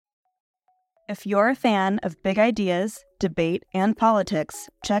If you're a fan of big ideas, debate, and politics,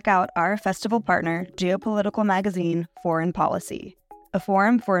 check out our festival partner, geopolitical magazine, Foreign Policy. A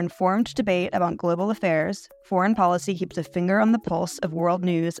forum for informed debate about global affairs, Foreign Policy keeps a finger on the pulse of world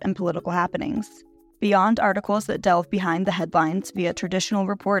news and political happenings. Beyond articles that delve behind the headlines via traditional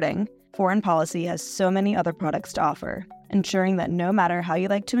reporting, Foreign Policy has so many other products to offer, ensuring that no matter how you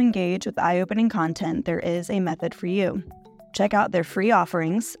like to engage with eye-opening content, there is a method for you. Check out their free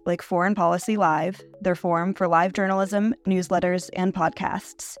offerings like Foreign Policy Live, their forum for live journalism, newsletters, and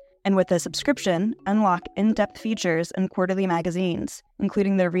podcasts. And with a subscription, unlock in-depth features and quarterly magazines,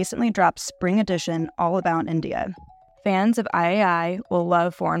 including their recently dropped spring edition all about India. Fans of IAI will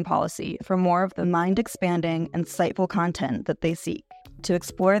love Foreign Policy for more of the mind-expanding, insightful content that they seek. To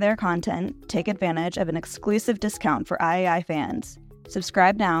explore their content, take advantage of an exclusive discount for IAI fans.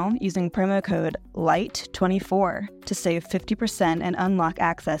 Subscribe now using promo code LIGHT24 to save 50% and unlock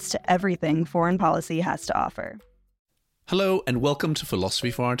access to everything Foreign Policy has to offer. Hello and welcome to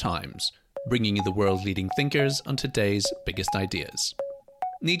Philosophy for Our Times, bringing you the world's leading thinkers on today's biggest ideas.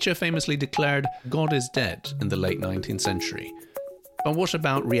 Nietzsche famously declared, "God is dead," in the late 19th century. But what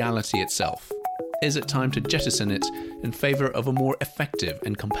about reality itself? Is it time to jettison it in favour of a more effective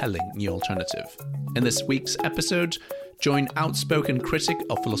and compelling new alternative? In this week's episode, join outspoken critic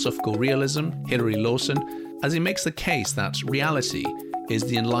of philosophical realism, Hilary Lawson, as he makes the case that reality is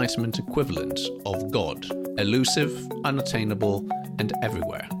the Enlightenment equivalent of God, elusive, unattainable, and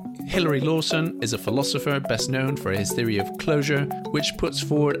everywhere. Hilary Lawson is a philosopher best known for his theory of closure, which puts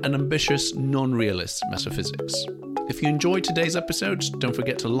forward an ambitious, non-realist metaphysics. If you enjoyed today's episode, don't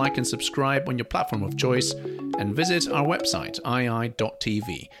forget to like and subscribe on your platform of choice, and visit our website,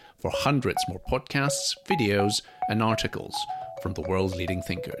 ii.tv, for hundreds more podcasts, videos, and articles from the world's leading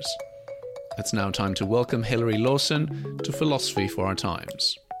thinkers. It's now time to welcome Hilary Lawson to Philosophy for Our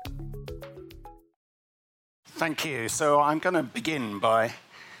Times. Thank you. So I'm going to begin by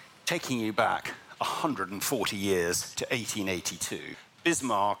taking you back 140 years to 1882.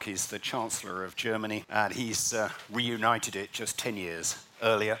 Bismarck is the Chancellor of Germany, and he's reunited it just 10 years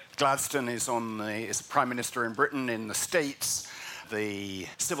earlier. Gladstone is the Prime Minister in Britain. In the States, the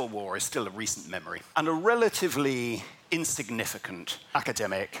Civil War is still a recent memory. And a relatively insignificant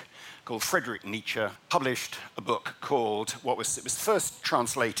academic called Friedrich Nietzsche published a book called, it was first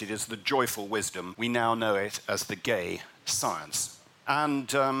translated as The Joyful Wisdom. We now know it as The Gay Science.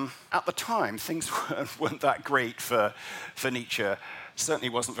 And at the time, things weren't that great for Nietzsche. Certainly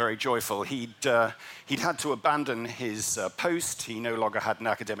wasn't very joyful. He'd had to abandon his post. He no longer had an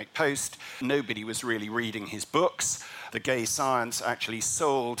academic post. Nobody was really reading his books. The Gay Science actually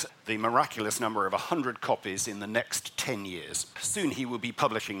sold the miraculous number of 100 copies in the next 10 years. Soon he will be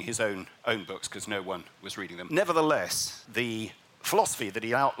publishing his own books because no one was reading them. Nevertheless, the philosophy that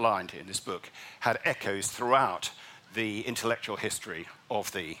he outlined in this book had echoes throughout the intellectual history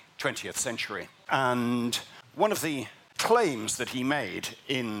of the 20th century. And one of the claims that he made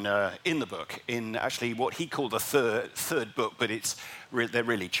in the book, in actually what he called the third book, but they're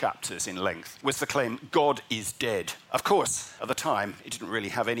really chapters in length, was the claim, God is dead. Of course, at the time, it didn't really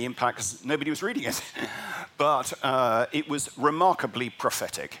have any impact because nobody was reading it. But it was remarkably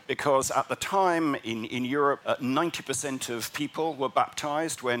prophetic because at the time in Europe, 90% of people were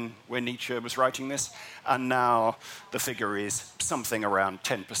baptized when Nietzsche was writing this, and now the figure is something around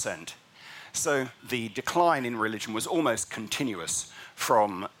 10%. So the decline in religion was almost continuous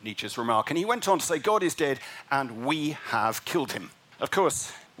from Nietzsche's remark. And he went on to say, God is dead, and we have killed him. Of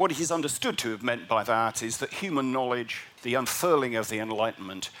course, what he's understood to have meant by that is that human knowledge, the unfurling of the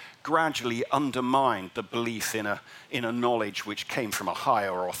Enlightenment, gradually undermined the belief in a knowledge which came from a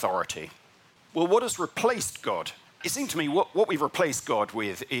higher authority. Well, what has replaced God? It seemed to me what we've replaced God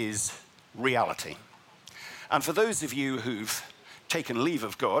with is reality. And for those of you who've taken leave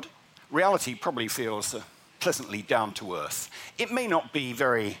of God, reality probably feels pleasantly down to earth. It may not be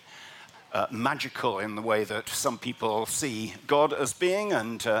very magical in the way that some people see God as being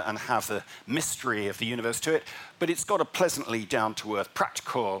and have the mystery of the universe to it, but it's got a pleasantly down to earth,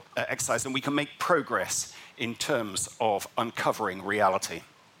 practical exercise, and we can make progress in terms of uncovering reality.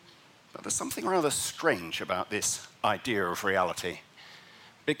 But there's something rather strange about this idea of reality,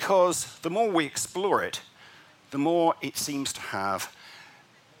 because the more we explore it, the more it seems to have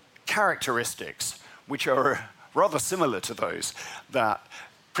characteristics which are rather similar to those that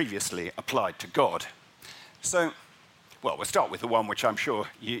previously applied to God. So, well, we'll start with the one which I'm sure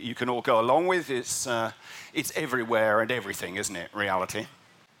you can all go along with. It's everywhere and everything, isn't it, reality?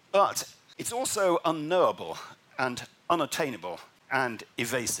 But it's also unknowable and unattainable and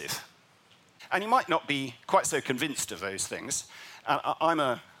evasive. And you might not be quite so convinced of those things. I'm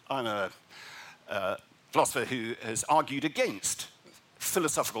a philosopher who has argued against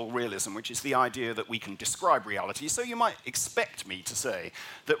philosophical realism, which is the idea that we can describe reality. So you might expect me to say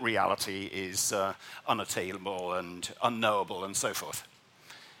that reality is unattainable and unknowable and so forth.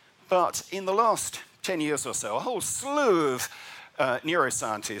 But in the last 10 years or so, a whole slew of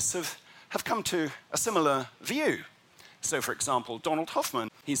neuroscientists have come to a similar view. So, for example, Donald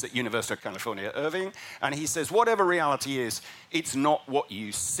Hoffman, he's at University of California, Irvine, and he says, whatever reality is, it's not what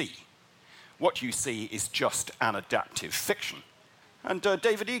you see. What you see is just an adaptive fiction. And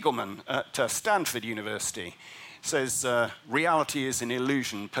David Eagleman at Stanford University says reality is an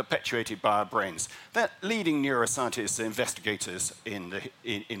illusion perpetuated by our brains. They're leading neuroscientists and investigators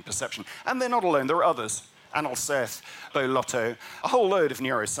in perception. And they're not alone, there are others. Anil Seth, Bo Lotto, a whole load of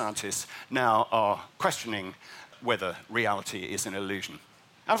neuroscientists now are questioning whether reality is an illusion.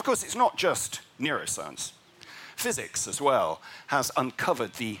 And of course, it's not just neuroscience. Physics as well has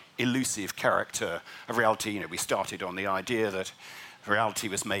uncovered the elusive character of reality. You know, we started on the idea that reality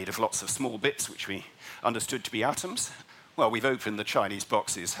was made of lots of small bits, which we understood to be atoms. Well, we've opened the Chinese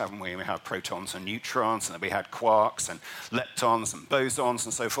boxes, haven't we? We have protons and neutrons, and then we had quarks and leptons and bosons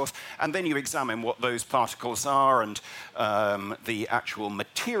and so forth. And then you examine what those particles are, and the actual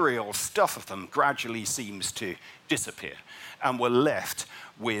material stuff of them gradually seems to disappear. And we're left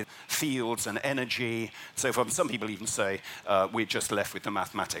with fields and energy, so forth. Some people even say we're just left with the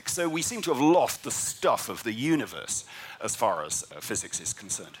mathematics. So we seem to have lost the stuff of the universe as far as physics is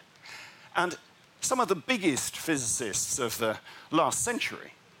concerned. And some of the biggest physicists of the last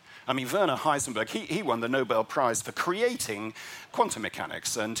century, I mean, Werner Heisenberg, he won the Nobel Prize for creating quantum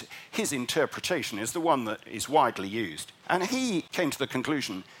mechanics, and his interpretation is the one that is widely used. And he came to the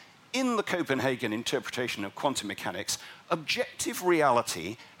conclusion, in the Copenhagen interpretation of quantum mechanics, objective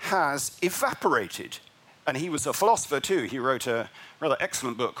reality has evaporated. And he was a philosopher too. He wrote a rather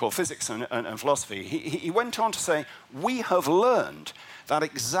excellent book called Physics and Philosophy. He went on to say, we have learned that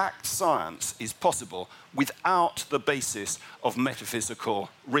exact science is possible without the basis of metaphysical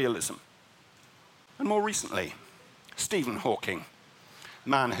realism. And more recently, Stephen Hawking,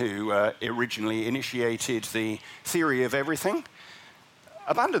 man who originally initiated the theory of everything,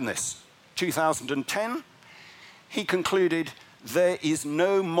 abandoned this. 2010, he concluded there is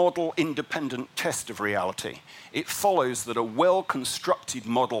no model-independent test of reality. It follows that a well-constructed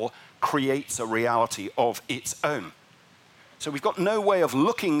model creates a reality of its own. So we've got no way of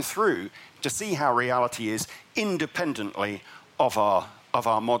looking through to see how reality is independently of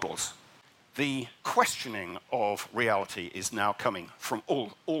our models. The questioning of reality is now coming from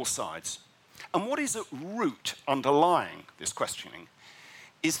all sides. And what is at root underlying this questioning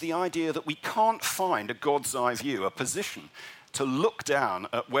is the idea that we can't find a God's eye view, a position to look down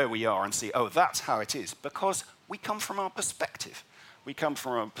at where we are and see, oh, that's how it is, because we come from our perspective. We come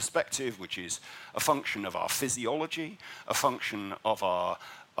from a perspective which is a function of our physiology, a function of our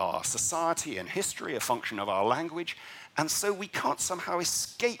society and history, a function of our language, and so we can't somehow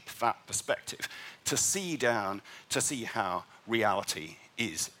escape that perspective to see down, to see how reality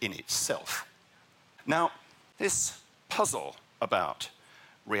is in itself. Now, this puzzle about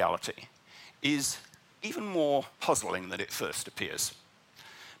reality is even more puzzling than it first appears.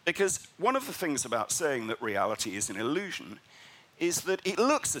 Because one of the things about saying that reality is an illusion is that it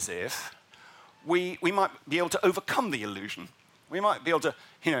looks as if we might be able to overcome the illusion. We might be able to,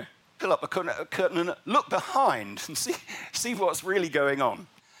 pull up a curtain and look behind and see what's really going on.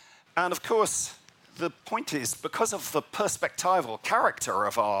 And of course, the point is, because of the perspectival character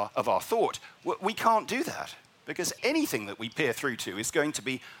of our thought, we can't do that. Because anything that we peer through to is going to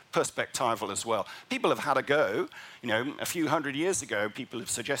be perspectival as well. People have had a go. A few hundred years ago, people have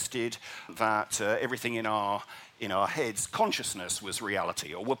suggested that everything in our heads, consciousness was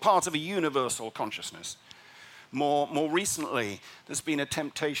reality, or we're part of a universal consciousness. More recently, there's been a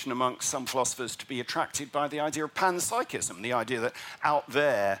temptation amongst some philosophers to be attracted by the idea of panpsychism, the idea that out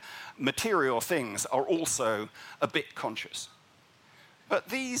there, material things are also a bit conscious. But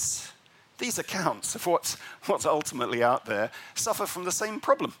these accounts of what's ultimately out there suffer from the same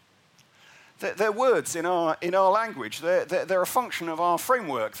problem. They're words in our language. They're a function of our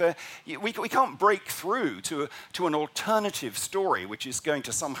framework. We can't break through to an alternative story which is going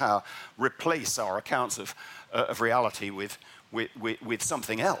to somehow replace our accounts of reality with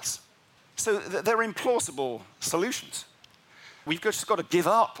something else. So they're implausible solutions. We've just got to give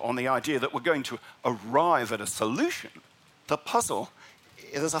up on the idea that we're going to arrive at a solution. The puzzle,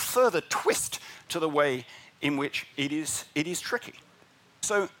 there's a further twist to the way in which it is tricky.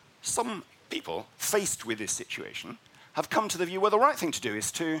 So some people faced with this situation have come to the view, well, the right thing to do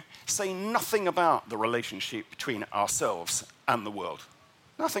is to say nothing about the relationship between ourselves and the world.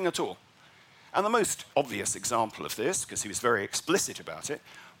 Nothing at all. And the most obvious example of this, because he was very explicit about it,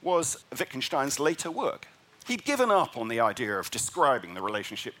 was Wittgenstein's later work. He'd given up on the idea of describing the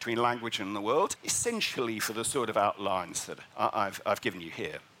relationship between language and the world, essentially for the sort of outlines that I've given you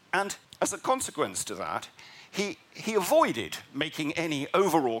here. And as a consequence to that, he avoided making any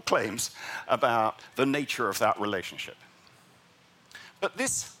overall claims about the nature of that relationship. But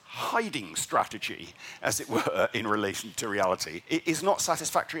this hiding strategy, as it were, in relation to reality, is not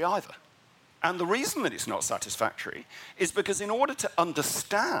satisfactory either. And the reason that it's not satisfactory is because in order to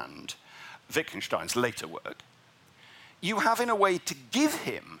understand Wittgenstein's later work, you have in a way to give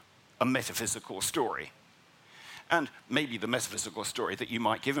him a metaphysical story. And maybe the metaphysical story that you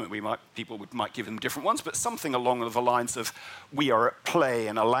might give him, people might give him different ones, but something along the lines of, we are at play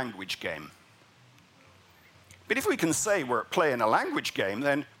in a language game. But if we can say we're at play in a language game,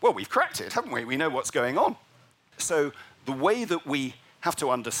 then, well, we've cracked it, haven't we? We know what's going on. So the way that we have to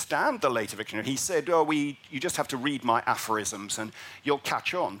understand the later Wittgenstein, he said, you just have to read my aphorisms and you'll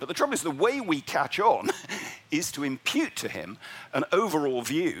catch on. But the trouble is, the way we catch on is to impute to him an overall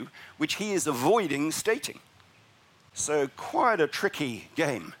view which he is avoiding stating. So quite a tricky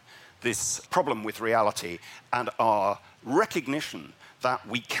game, this problem with reality and our recognition that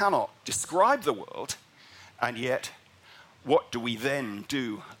we cannot describe the world, and yet what do we then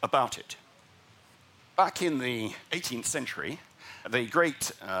do about it? Back in the 18th century, the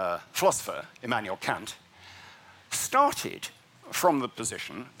great philosopher Immanuel Kant started from the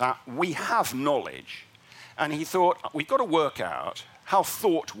position that we have knowledge, and he thought we've got to work out how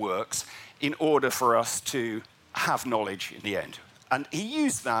thought works in order for us to have knowledge in the end. And he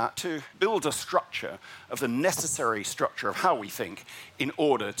used that to build a structure of the necessary structure of how we think in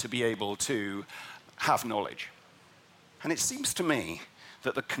order to be able to have knowledge. And it seems to me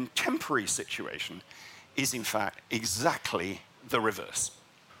that the contemporary situation is in fact exactly the reverse.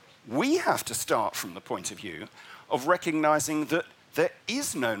 We have to start from the point of view of recognizing that there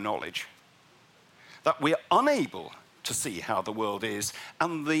is no knowledge, that we're unable to see how the world is,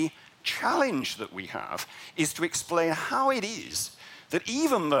 and the challenge that we have is to explain how it is that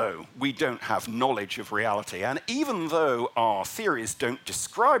even though we don't have knowledge of reality, and even though our theories don't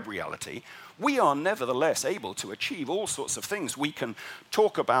describe reality, we are nevertheless able to achieve all sorts of things. We can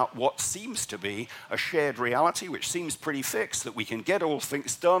talk about what seems to be a shared reality, which seems pretty fixed, that we can get all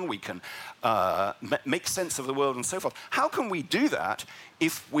things done, we can make sense of the world and so forth. How can we do that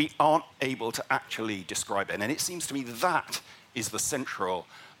if we aren't able to actually describe it? And it seems to me that is the central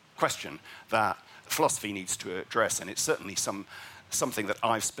question that philosophy needs to address, and it's certainly something that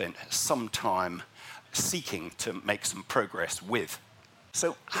I've spent some time seeking to make some progress with.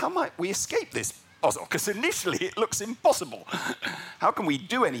 So how might we escape this puzzle? Because initially it looks impossible. How can we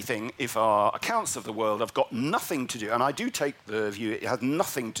do anything if our accounts of the world have got nothing to do, and I do take the view it has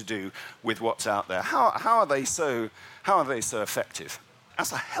nothing to do with what's out there. How are they so effective?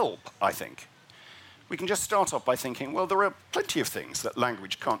 As a help, I think, we can just start off by thinking, well, there are plenty of things that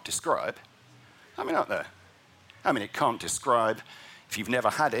language can't describe. I mean, aren't there? I mean, it can't describe, if you've never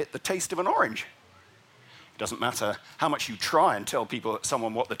had it, the taste of an orange. It doesn't matter how much you try and tell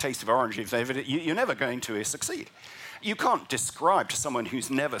someone what the taste of orange is, you're never going to succeed. You can't describe to someone who's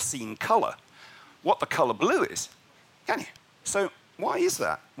never seen color what the color blue is, can you? So why is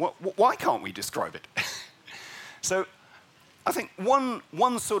that? Why can't we describe it? So I think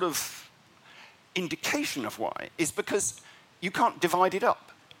one sort of indication of why is because you can't divide it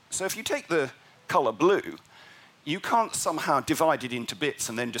up. So if you take the color blue, you can't somehow divide it into bits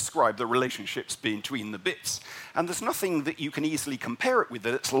and then describe the relationships between the bits. And there's nothing that you can easily compare it with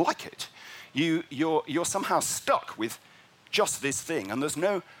that's like it. You're somehow stuck with just this thing, and there's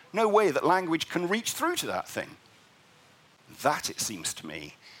no way that language can reach through to that thing. That, it seems to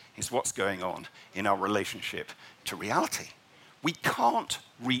me, is what's going on in our relationship to reality. We can't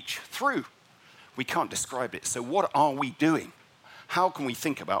reach through. We can't describe it. So what are we doing? How can we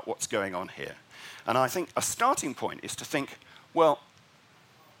think about what's going on here? And I think a starting point is to think, well,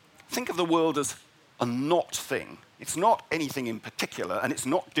 think of the world as a not thing. It's not anything in particular, and it's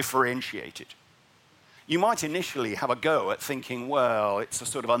not differentiated. You might initially have a go at thinking, well, it's a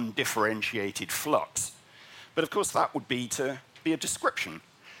sort of undifferentiated flux. But of course, that would be to be a description.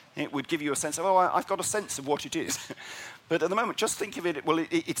 It would give you a sense of, I've got a sense of what it is. But at the moment, just think of it, well,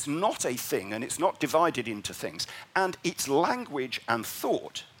 it's not a thing, and it's not divided into things. And it's language and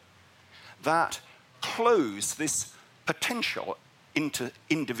thought that close this potential into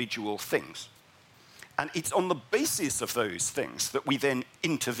individual things. And it's on the basis of those things that we then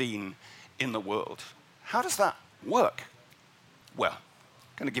intervene in the world. How does that work? Well,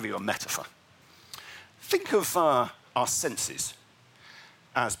 I'm going to give you a metaphor. Think of our senses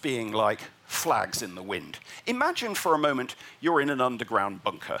as being like flags in the wind. Imagine for a moment you're in an underground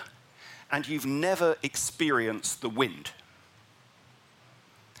bunker and you've never experienced the wind.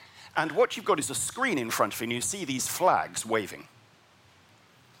 And what you've got is a screen in front of you, and you see these flags waving.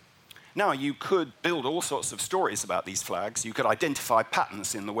 Now, you could build all sorts of stories about these flags. You could identify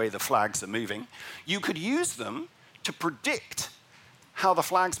patterns in the way the flags are moving. You could use them to predict how the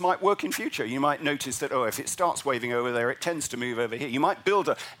flags might work in future. You might notice that, if it starts waving over there, it tends to move over here. You might build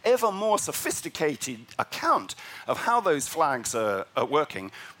an ever more sophisticated account of how those flags are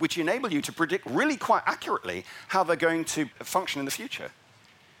working, which enable you to predict really quite accurately how they're going to function in the future.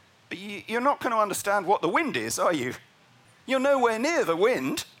 But you're not going to understand what the wind is, are you? You're nowhere near the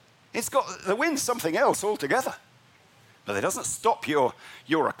wind. The wind's something else altogether. But it doesn't stop your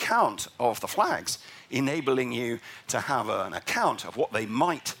account of the flags, enabling you to have an account of what they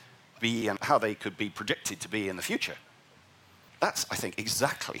might be and how they could be predicted to be in the future. That's, I think,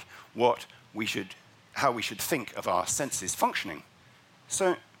 exactly how we should think of our senses functioning.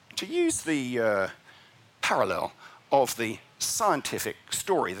 So, to use the parallel of the scientific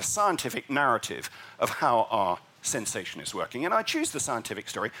story, the scientific narrative of how our sensation is working. And I choose the scientific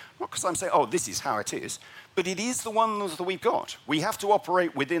story, not because I'm saying, this is how it is, but it is the ones that we've got. We have to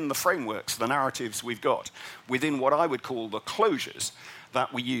operate within the frameworks, the narratives we've got, within what I would call the closures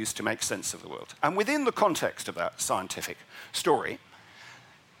that we use to make sense of the world. And within the context of that scientific story,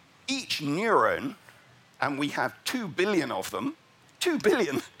 each neuron, and we have 2 billion of them, 2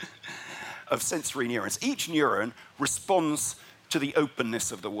 billion of sensory neurons, each neuron responds to the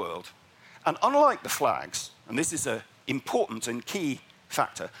openness of the world. And unlike the flags, and this is an important and key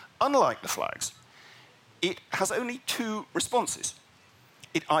factor, unlike the flags, it has only 2 responses.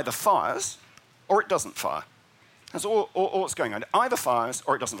 It either fires or it doesn't fire. That's all that's going on. It either fires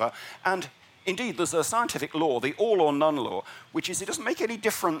or it doesn't fire. And indeed, there's a scientific law, the all or none law, which is it doesn't make any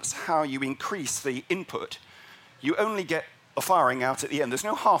difference how you increase the input. You only get a firing out at the end. There's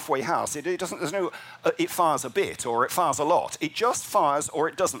no halfway house. It fires a bit or it fires a lot. It just fires or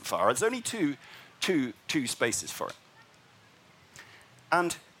it doesn't fire. There's only two spaces for it.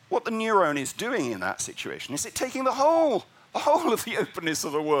 And what the neuron is doing in that situation is it's taking the whole of the openness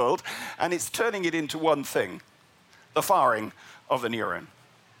of the world and it's turning it into one thing, the firing of the neuron.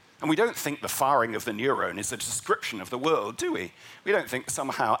 And we don't think the firing of the neuron is a description of the world, do we? We don't think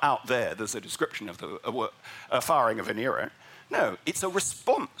somehow out there's a description of the firing of a neuron. No, it's a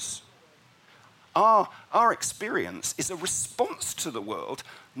response. Our experience is a response to the world,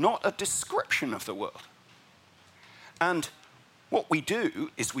 not a description of the world. And what we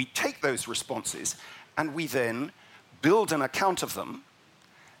do is we take those responses and we then build an account of them,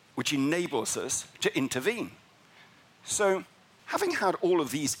 which enables us to intervene. So, having had all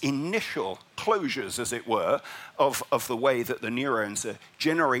of these initial closures, as it were, of the way that the neurons are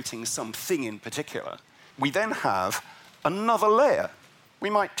generating something in particular, we then have another layer. We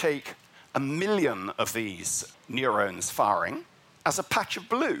might take 1 million of these neurons firing as a patch of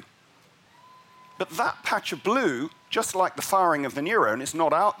blue. But that patch of blue, just like the firing of the neuron, is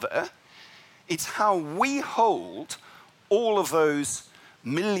not out there. It's how we hold all of those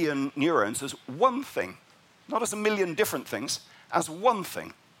 1 million neurons as one thing, not as 1 million different things, as one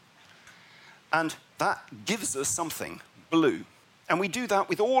thing. And that gives us something, blue. And we do that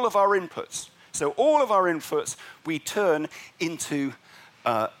with all of our inputs. So all of our inputs we turn into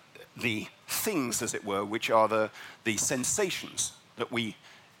the things, as it were, which are the sensations that we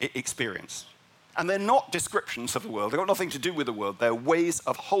experience. And they're not descriptions of the world. They've got nothing to do with the world. They're ways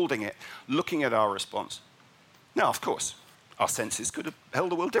of holding it, looking at our response. Now, of course, our senses could have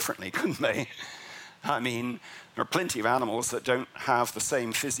held the world differently, couldn't they? I mean, there are plenty of animals that don't have the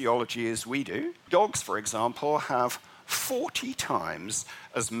same physiology as we do. Dogs, for example, have 40 times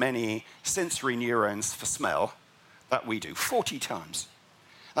as many sensory neurons for smell that we do. 40 times.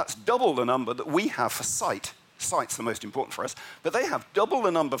 That's double the number that we have for sight. Sight's the most important for us. But they have double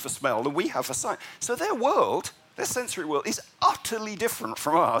the number for smell than we have for sight. So their world, their sensory world, is utterly different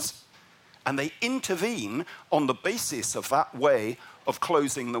from ours. And they intervene on the basis of that way of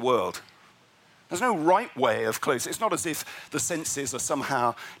closing the world. There's no right way of closing it. It's not as if the senses are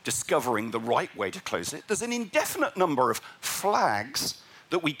somehow discovering the right way to close it. There's an indefinite number of flags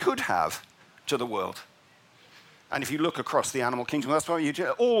that we could have to the world. And if you look across the animal kingdom, that's why you do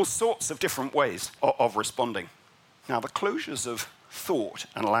all sorts of different ways of responding. Now, the closures of thought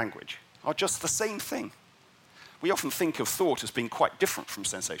and language are just the same thing. We often think of thought as being quite different from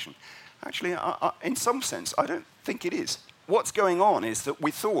sensation. Actually, in some sense, I don't think it is. What's going on is that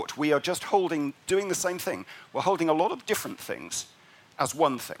with thought, we are just doing the same thing. We're holding a lot of different things as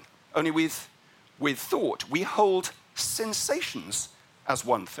one thing. Only with thought, we hold sensations as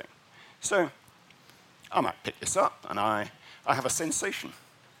one thing. So I might pick this up, and I have a sensation.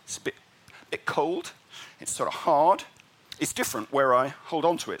 It's a bit cold. It's sort of hard. It's different where I hold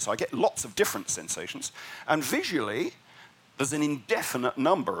on to it, so I get lots of different sensations. And visually, there's an indefinite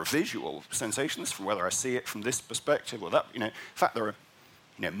number of visual sensations from whether I see it from this perspective or that. In fact, there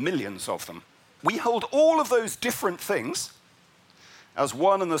are millions of them. We hold all of those different things as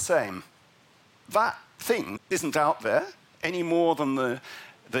one and the same. That thing isn't out there any more than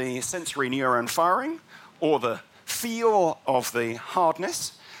the sensory neuron firing or the feel of the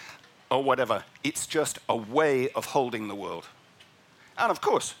hardness or whatever. It's just a way of holding the world. And of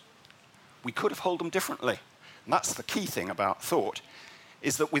course, we could have held them differently. And that's the key thing about thought,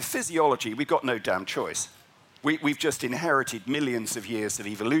 is that with physiology, we've got no damn choice. We've just inherited millions of years of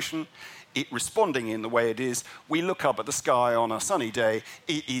evolution, it responding in the way it is. We look up at the sky on a sunny day,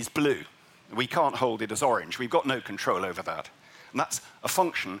 it is blue. We can't hold it as orange. We've got no control over that. And that's a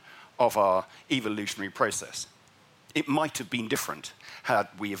function of our evolutionary process. It might have been different had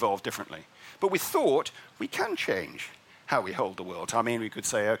we evolved differently. But with thought, we can change how we hold the world. I mean, we could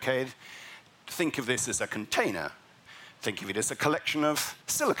say, okay, think of this as a container. Think of it as a collection of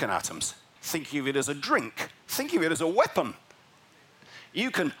silicon atoms. Think of it as a drink. Think of it as a weapon.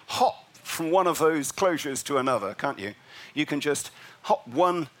 You can hop from one of those closures to another, can't you? You can just hop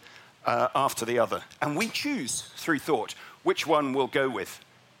one after the other. And we choose through thought which one we'll go with.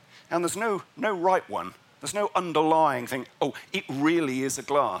 And there's no right one. There's no underlying thing, oh, it really is a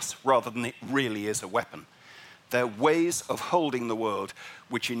glass, rather than it really is a weapon. They're ways of holding the world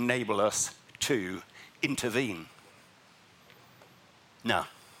which enable us to intervene. Now,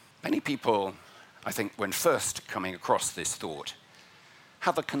 many people, I think, when first coming across this thought,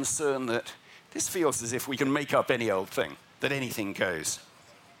 have a concern that this feels as if we can make up any old thing, that anything goes.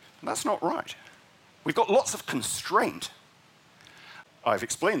 And that's not right. We've got lots of constraint. I've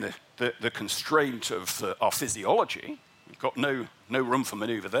explained the constraint of our physiology. We've got no room for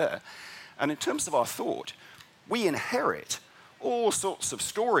maneuver there. And in terms of our thought, we inherit all sorts of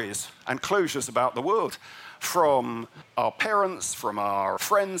stories and closures about the world from our parents, from our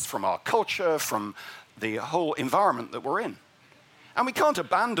friends, from our culture, from the whole environment that we're in. And we can't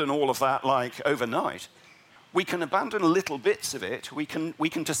abandon all of that like overnight. We can abandon little bits of it. We can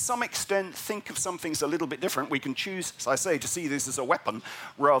to some extent think of some things a little bit different. We can choose, as I say, to see this as a weapon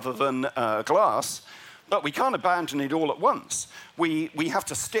rather than glass. But we can't abandon it all at once. We have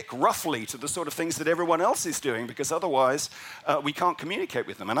to stick roughly to the sort of things that everyone else is doing, because otherwise we can't communicate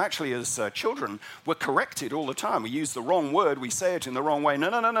with them. And actually, as children, we're corrected all the time. We use the wrong word, we say it in the wrong way.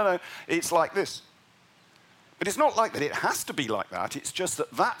 No, it's like this. But it's not like that it has to be like that. It's just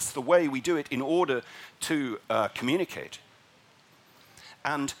that that's the way we do it in order to communicate.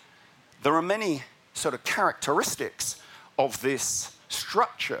 And there are many sort of characteristics of this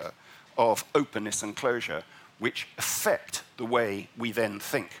structure of openness and closure which affect the way we then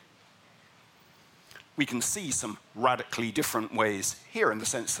think. We can see some radically different ways here in the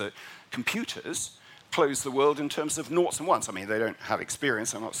sense that computers close the world in terms of noughts and ones. I mean, they don't have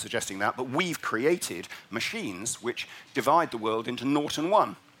experience, I'm not suggesting that, but we've created machines which divide the world into naught and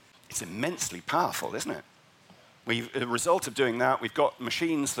one. It's immensely powerful, isn't it? As a result of doing that, we've got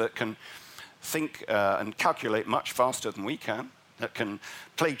machines that can think and calculate much faster than we can, that can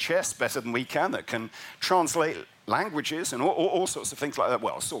play chess better than we can, that can translate languages and all sorts of things like that.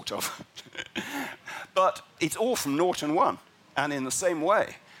 Well, sort of. But it's all from naught and one. And in the same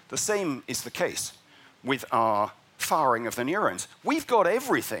way, the same is the case with our firing of the neurons. We've got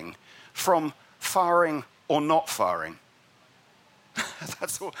everything from firing or not firing.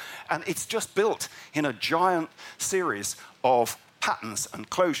 That's all. And it's just built in a giant series of patterns and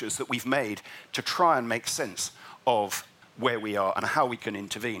closures that we've made to try and make sense of where we are and how we can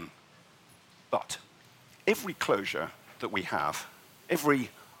intervene. But every closure that we have, every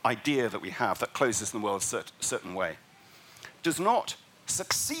idea that we have that closes the world a certain way, does not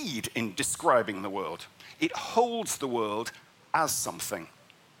succeed in describing the world. It holds the world as something.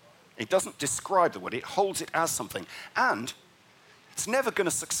 It doesn't describe the world, it holds it as something. And it's never going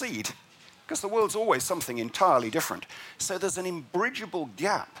to succeed because the world's always something entirely different. So there's an imbridgeable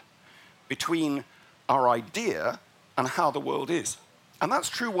gap between our idea and how the world is. And that's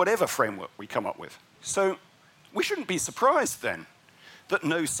true whatever framework we come up with. So we shouldn't be surprised then that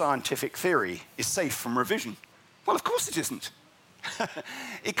no scientific theory is safe from revision. Well, of course it isn't.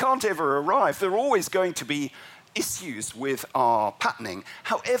 It can't ever arrive. There are always going to be issues with our patterning,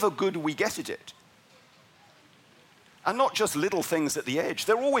 however good we get at it. And not just little things at the edge.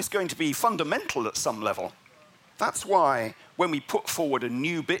 They're always going to be fundamental at some level. That's why when we put forward a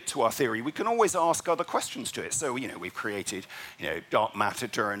new bit to our theory, we can always ask other questions to it. So, we've created, dark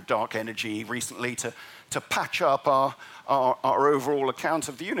matter and dark energy recently to patch up our overall account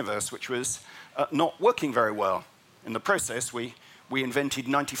of the universe, which was not working very well. In the process, we invented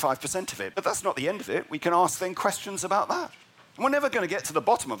 95% of it. But that's not the end of it. We can ask then questions about that. And we're never going to get to the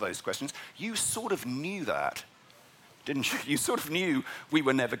bottom of those questions. You sort of knew that, didn't you? You sort of knew we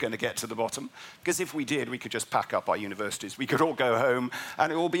were never going to get to the bottom, because if we did, we could just pack up our universities. We could all go home,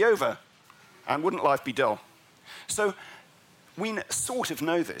 and it would all be over. And wouldn't life be dull? So we sort of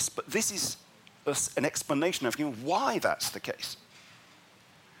know this, but this is an explanation of why that's the case.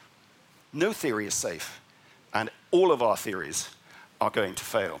 No theory is safe, and all of our theories are going to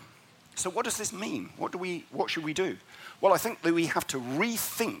fail. So what does this mean? What should we do? Well, I think that we have to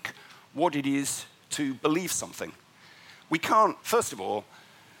rethink what it is to believe something. We can't, first of all,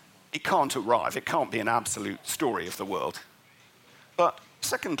 it can't arrive. It can't be an absolute story of the world. But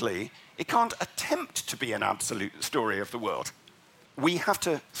secondly, it can't attempt to be an absolute story of the world. We have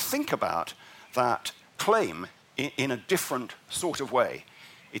to think about that claim in a different sort of way.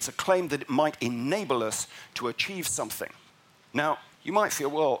 It's a claim that it might enable us to achieve something. Now, you might feel,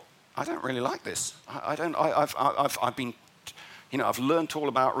 well, I don't really like this. I've been, I've learned all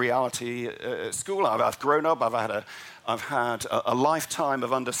about reality at school. I've grown up. I've had a lifetime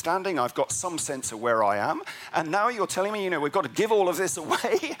of understanding. I've got some sense of where I am. And now you're telling me, we've got to give all of this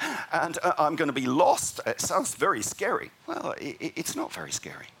away and I'm going to be lost. It sounds very scary. Well, it's not very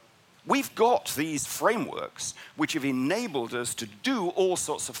scary. We've got these frameworks which have enabled us to do all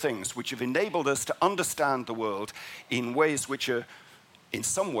sorts of things, which have enabled us to understand the world in ways which are, in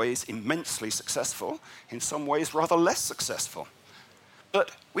some ways, immensely successful, in some ways, rather less successful.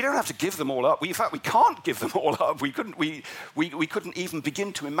 But we don't have to give them all up. In fact, we can't give them all up. We couldn't even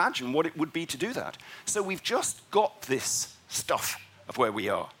begin to imagine what it would be to do that. So we've just got this stuff of where we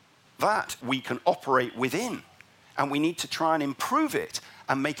are. That we can operate within. And we need to try and improve it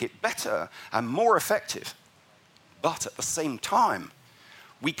and make it better and more effective. But at the same time,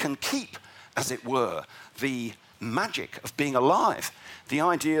 we can keep, as it were, the magic of being alive. The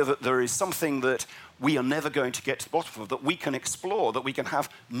idea that there is something that we are never going to get to the bottom of, that we can explore, that we can have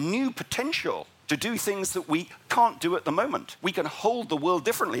new potential to do things that we can't do at the moment. We can hold the world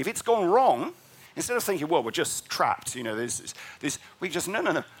differently. If it's gone wrong, instead of thinking, well, we're just trapped, no.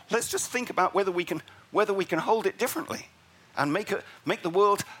 Let's just think about whether we can hold it differently and make the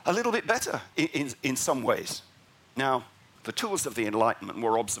world a little bit better in some ways. Now, the tools of the Enlightenment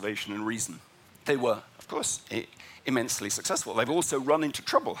were observation and reason. They were, of course, immensely successful. They've also run into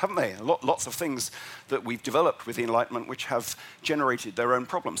trouble, haven't they? Lots of things that we've developed with the Enlightenment which have generated their own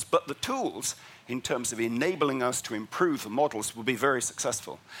problems. But the tools, in terms of enabling us to improve the models, will be very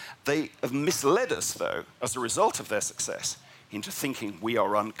successful. They have misled us, though, as a result of their success, into thinking we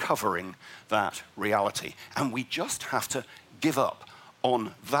are uncovering that reality. And we just have to give up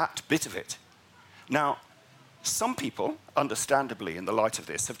on that bit of it. Now, some people, understandably in the light of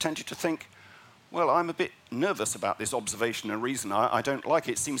this, have tended to think, well, I'm a bit nervous about this observation and reason. I don't like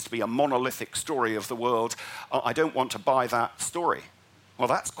it. It seems to be a monolithic story of the world. I don't want to buy that story. Well,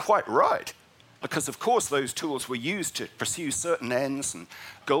 that's quite right. Because, of course, those tools were used to pursue certain ends and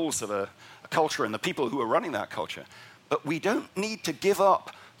goals of a culture and the people who are running that culture. But we don't need to give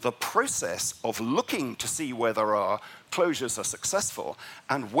up the process of looking to see whether our closures are successful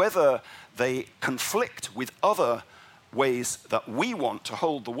and whether they conflict with other ways that we want to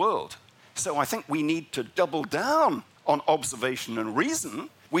hold the world. So I think we need to double down on observation and reason.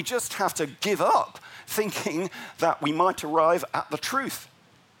 We just have to give up thinking that we might arrive at the truth.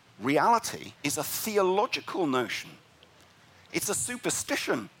 Reality is a theological notion. It's a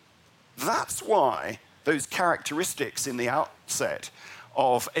superstition. That's why those characteristics in the outset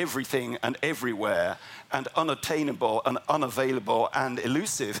of everything and everywhere and unattainable and unavailable and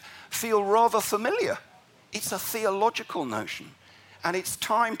elusive feel rather familiar. It's a theological notion. And it's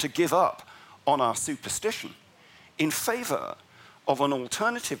time to give up on our superstition in favor of an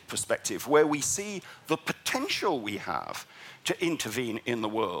alternative perspective where we see the potential we have to intervene in the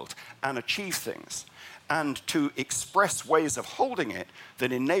world and achieve things and to express ways of holding it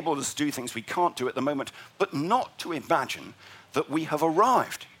that enable us to do things we can't do at the moment, but not to imagine that we have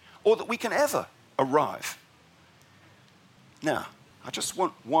arrived or that we can ever arrive. Now, I just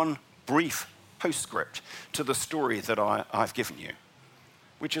want one brief postscript to the story that I've given you,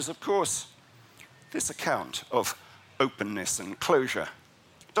 which is, of course, this account of openness and closure.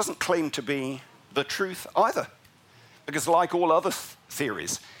 It doesn't claim to be the truth either, because like all other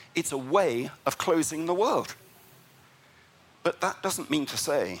theories, it's a way of closing the world. But that doesn't mean to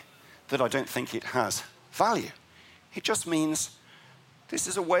say that I don't think it has value. It just means this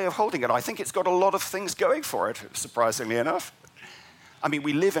is a way of holding it. I think it's got a lot of things going for it, surprisingly enough. I mean,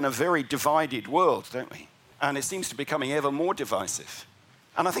 we live in a very divided world, don't we? And it seems to be becoming ever more divisive.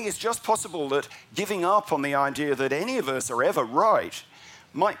 And I think it's just possible that giving up on the idea that any of us are ever right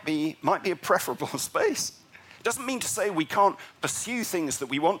might be a preferable space. It doesn't mean to say we can't pursue things that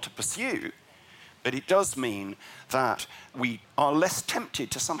we want to pursue, but it does mean that we are less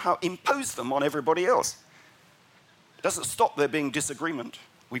tempted to somehow impose them on everybody else. It doesn't stop there being disagreement.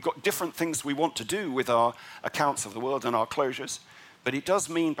 We've got different things we want to do with our accounts of the world and our closures, but it does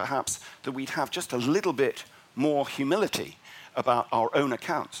mean perhaps that we'd have just a little bit more humility about our own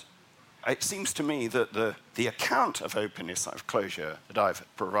accounts. It seems to me that the account of openness, of closure that I've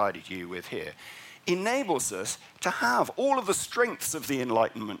provided you with here enables us to have all of the strengths of the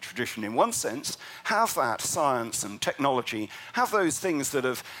Enlightenment tradition in one sense, have that science and technology, have those things that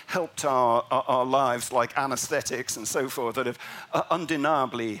have helped our lives like anesthetics and so forth that have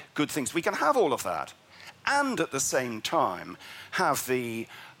undeniably good things. We can have all of that and at the same time have the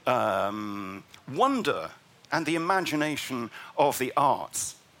wonder and the imagination of the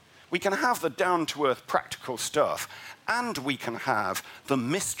arts. We can have the down-to-earth practical stuff, and we can have the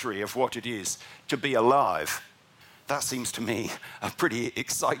mystery of what it is to be alive. That seems to me a pretty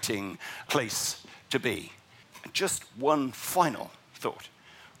exciting place to be. Just one final thought,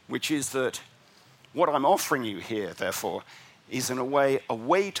 which is that what I'm offering you here, therefore, is in a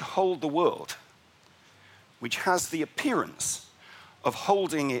way to hold the world, which has the appearance of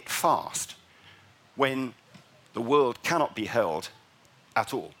holding it fast when the world cannot be held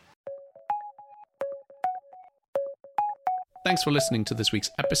at all. Thanks for listening to this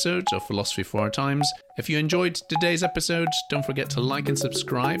week's episode of Philosophy for Our Times. If you enjoyed today's episode, don't forget to like and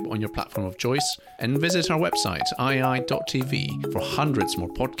subscribe on your platform of choice, and visit our website, iai.tv, for hundreds more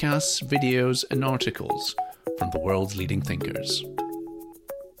podcasts, videos, and articles from the world's leading thinkers.